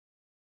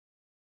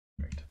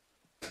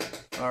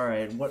All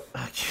right,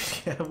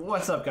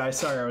 what's up, guys?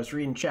 Sorry, I was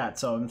reading chat,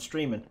 so I'm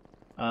streaming.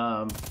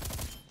 I'll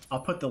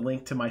put the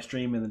link to my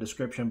stream in the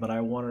description, but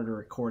I wanted to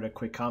record a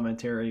quick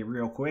commentary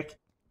real quick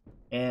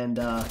and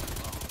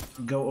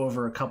go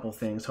over a couple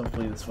things.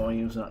 Hopefully this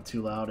volume's not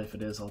too loud. If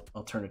it is,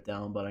 I'll turn it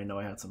down, but I know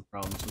I had some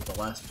problems with the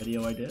last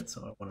video I did,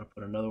 so I want to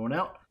put another one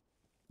out.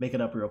 Make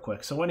it up real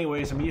quick. So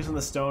anyways, I'm using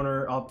the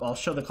Stoner. I'll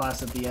show the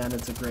class at the end.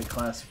 It's a great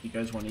class if you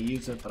guys want to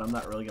use it, but I'm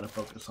not really going to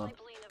focus on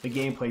the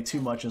gameplay too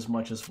much as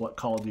what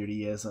Call of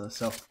Duty is.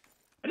 So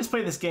I just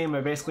played this game.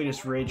 I basically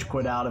just rage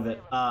quit out of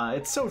it.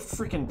 It's so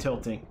freaking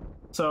tilting.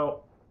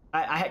 So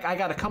I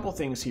got a couple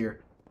things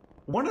here.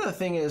 One of the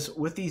thing is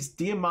with these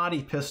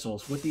Diamatti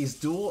pistols, with these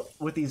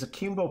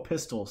Akimbo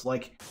pistols,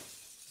 like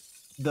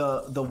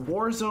the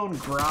Warzone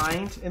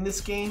grind in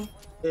this game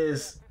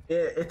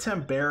it's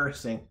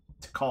embarrassing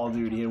to Call of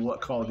Duty and what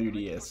Call of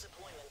Duty is.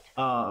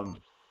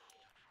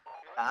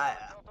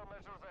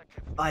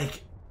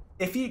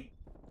 If you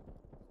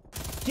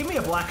give me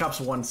a Black Ops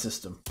 1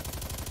 system,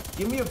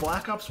 give me a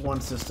Black Ops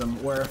 1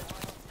 system where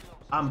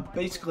I'm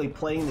basically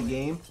playing the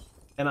game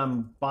and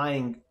I'm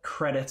buying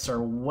credits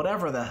or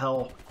whatever the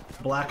hell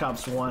Black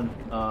Ops 1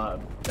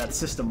 that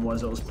system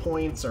was. It was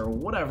points or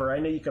whatever. I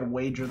know you can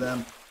wager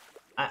them.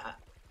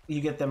 You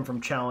get them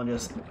from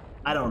challenges.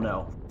 I don't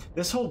know.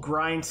 This whole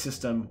grind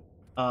system,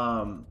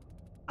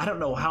 I don't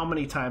know how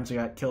many times I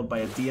got killed by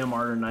a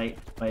DMR tonight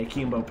by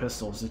Akimbo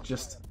pistols. It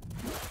just,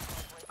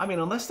 I mean,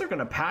 unless they're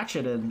gonna patch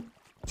it in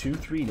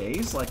 2-3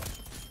 days, like,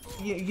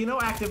 you know,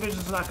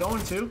 Activision's not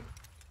going to.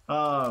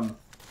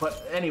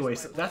 But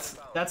anyways, that's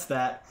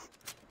that.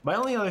 My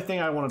only other thing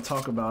I want to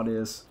talk about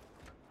is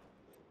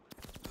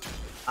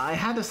I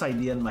had this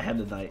idea in my head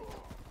tonight.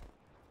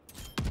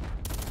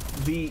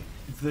 The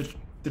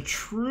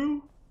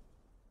true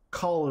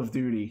Call of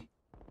Duty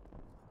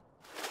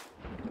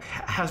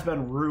has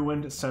been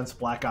ruined since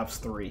Black Ops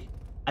 3.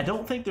 I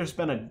don't think there's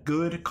been a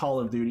good Call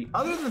of Duty,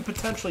 other than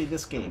potentially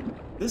this game.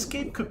 This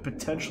game could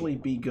potentially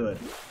be good,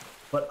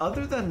 but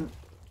other than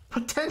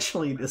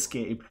potentially this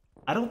game,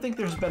 I don't think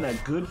there's been a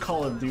good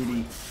Call of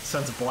Duty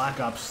since Black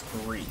Ops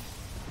 3.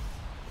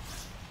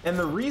 And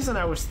the reason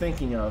I was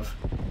thinking of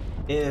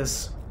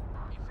is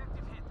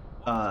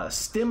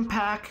Stim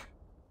Pack,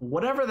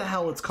 whatever the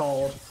hell it's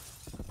called,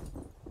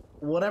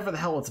 whatever the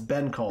hell it's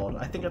been called.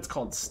 I think it's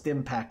called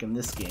Stim Pack in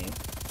this game,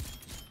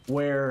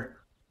 where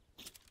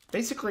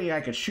basically I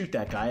could shoot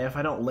that guy. If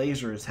I don't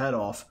laser his head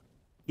off,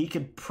 he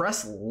could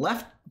press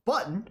left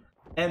button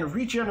and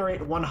regenerate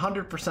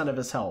 100% of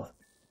his health.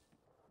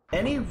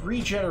 Any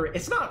regenerate,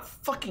 it's not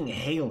fucking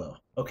Halo,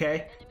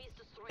 okay?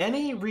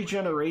 Any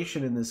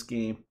regeneration in this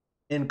game,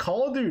 in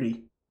Call of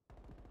Duty,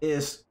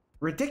 is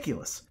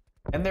ridiculous.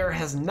 And there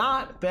has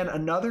not been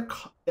a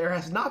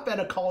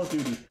Call of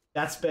Duty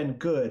that's been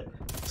good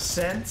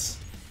since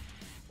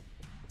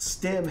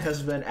Stim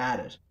has been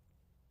added.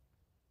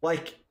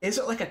 Like, is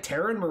it like a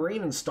Terran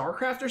Marine in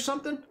StarCraft or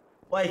something?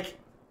 Like,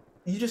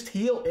 you just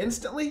heal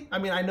instantly? I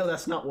mean, I know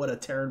that's not what a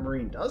Terran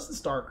Marine does in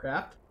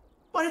StarCraft,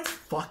 but it's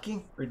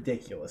fucking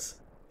ridiculous.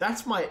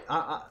 That's my,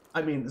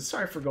 I mean,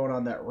 sorry for going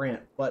on that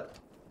rant, but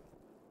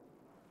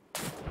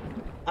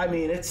I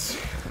mean,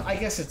 I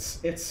guess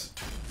it's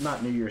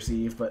not New Year's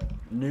Eve, but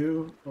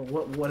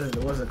what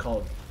is it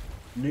called?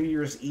 New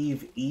Year's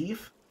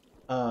Eve?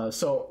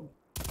 So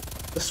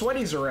the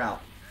sweaties are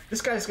out.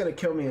 This guy's gonna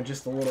kill me in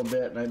just a little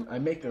bit, and I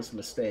make this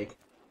mistake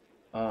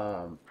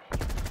of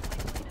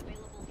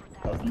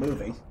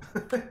moving.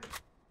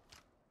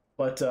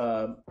 But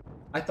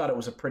I thought it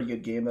was a pretty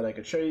good game that I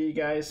could show you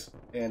guys,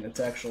 and it's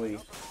actually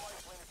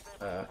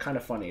kind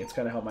of funny. It's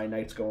kind of how my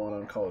nights go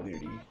on Call of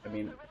Duty. I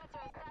mean,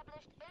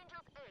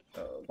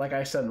 like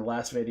I said in the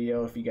last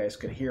video, if you guys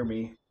could hear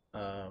me,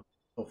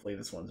 hopefully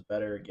this one's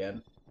better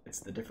again.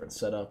 It's the different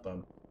setup.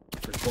 I'm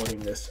recording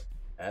this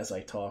as I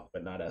talk,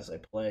 but not as I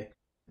play.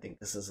 I think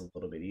this is a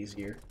little bit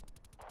easier.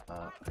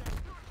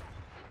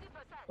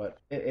 But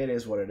it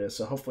is what it is.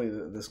 So hopefully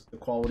the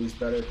quality's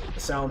better, the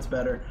sound's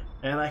better,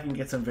 and I can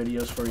get some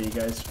videos for you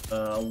guys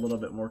a little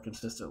bit more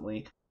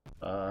consistently.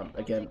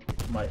 Again,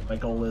 my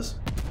goal is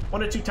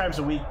 1 to 2 times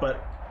a week,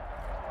 but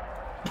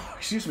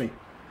excuse me,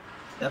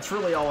 that's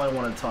really all I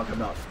want to talk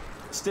about.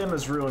 Stim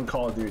has ruined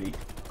Call of Duty.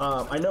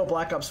 I know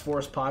Black Ops 4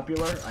 is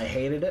popular. I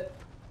hated it.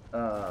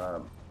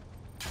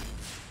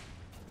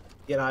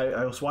 You know,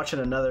 I was watching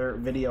another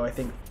video, I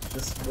think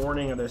this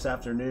morning or this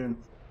afternoon,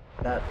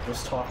 that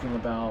was talking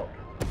about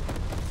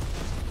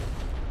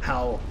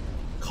how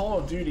Call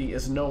of Duty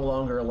is no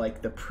longer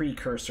like the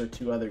precursor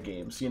to other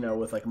games, you know,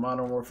 with like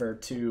Modern Warfare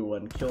 2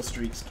 when kill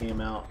streaks came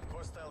out,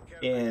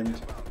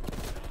 and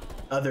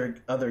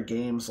other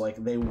games, like,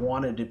 they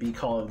wanted to be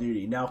Call of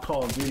Duty. Now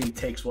Call of Duty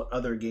takes what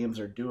other games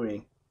are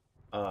doing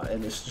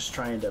and it's just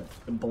trying to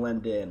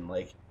blend in.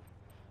 Like,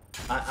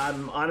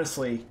 I'm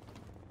honestly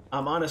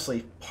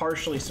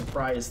partially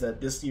surprised that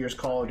this year's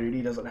Call of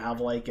Duty doesn't have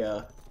like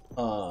a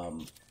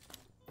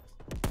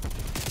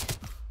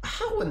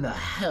how in the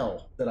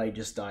hell did I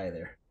just die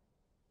there?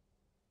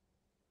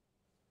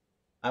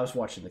 I was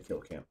watching the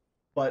kill cam.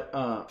 But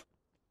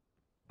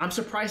I'm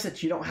surprised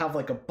that you don't have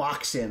like a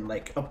box-in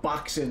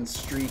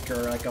streak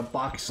or like a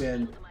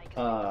box-in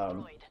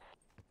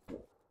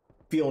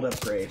field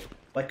upgrade,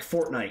 like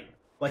Fortnite.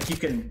 Like you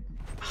can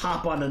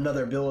hop on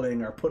another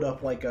building or put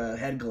up like a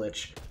head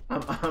glitch.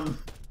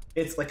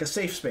 It's like a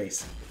safe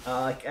space,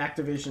 like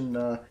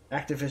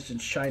Activision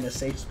China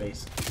safe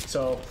space.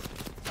 So,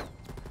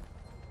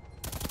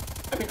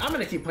 I mean, I'm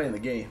gonna keep playing the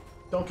game.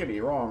 Don't get me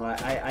wrong.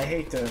 I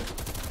hate to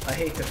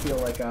feel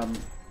like I'm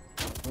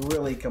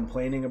really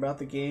complaining about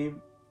the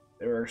game.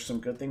 There are some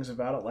good things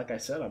about it. Like I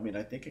said, I mean,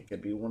 I think it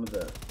could be one of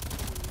the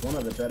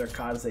better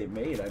CODs they've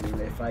made. I mean,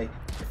 if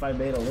I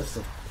made a list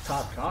of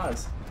top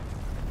CODs,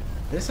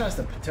 this has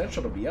the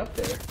potential to be up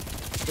there,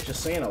 which is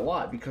saying a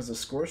lot because the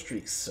score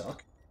streaks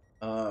suck.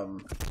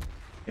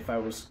 If I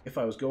was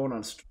going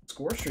on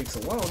score streaks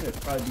alone, it'd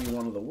probably be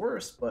one of the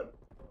worst. But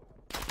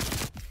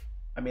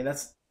I mean,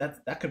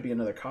 that could be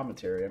another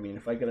commentary. I mean,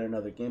 if I get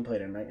another gameplay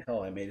tonight,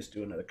 hell, I may just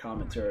do another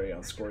commentary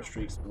on score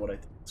streaks and what I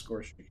think the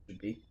score streaks should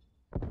be.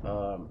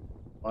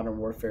 Modern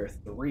Warfare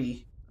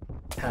 3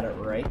 had it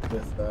right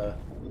with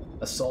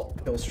assault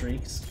kill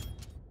streaks.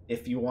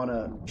 If you want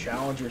to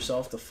challenge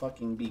yourself to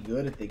fucking be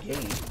good at the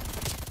game,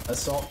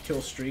 assault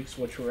kill streaks,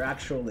 which were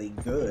actually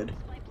good,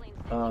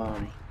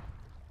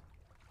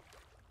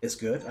 is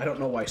good. I don't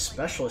know why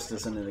Specialist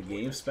isn't in the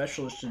game.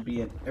 Specialist should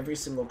be in every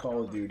single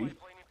Call of Duty.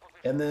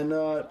 And then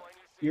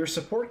your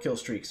support kill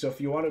streaks. So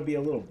if you want to be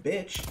a little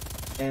bitch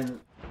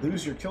and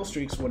lose your kill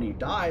streaks when you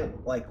die,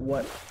 like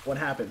what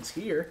happens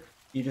here,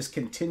 you just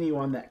continue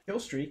on that kill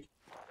streak.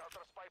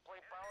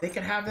 They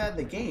can have that in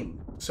the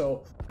game.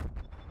 So,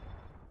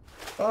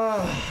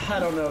 I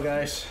don't know,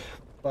 guys,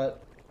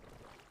 but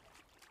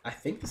I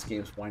think this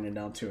game's winding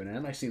down to an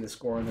end. I see the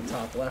score in the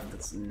top left.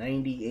 It's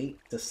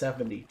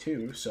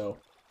 98-72. So,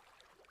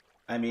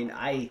 I mean,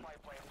 I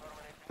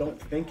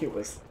don't think it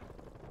was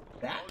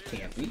that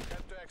campy,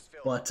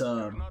 but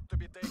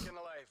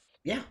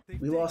yeah,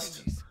 we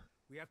lost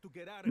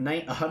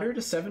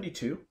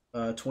 100-72,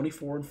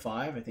 24-5.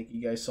 I think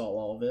you guys saw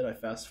all of it. I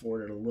fast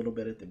forwarded a little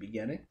bit at the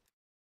beginning,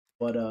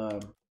 but I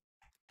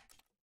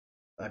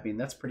mean,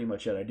 that's pretty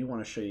much it. I do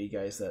want to show you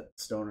guys that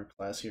stoner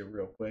class here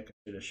real quick. I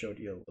should have showed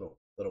you a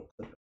little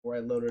clip before I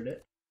loaded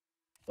it,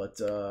 but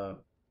let's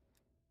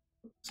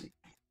see.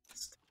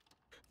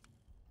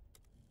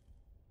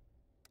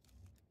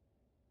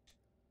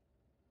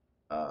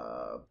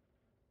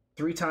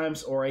 3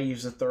 times, or I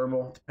use a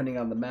thermal, depending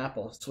on the map.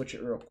 I'll switch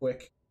it real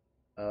quick.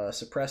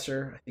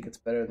 Suppressor, I think it's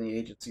better than the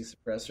agency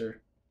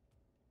suppressor.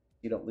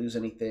 You don't lose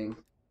anything.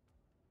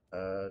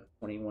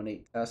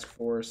 21-8 task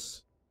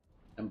force,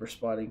 ember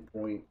spotting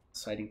point,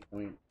 sighting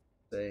point,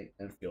 say,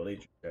 and field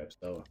agent grab.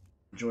 So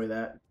enjoy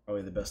that.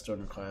 Probably the best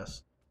stoner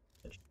class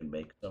that you can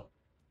make. So,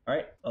 all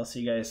right, I'll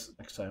see you guys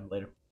next time. Later.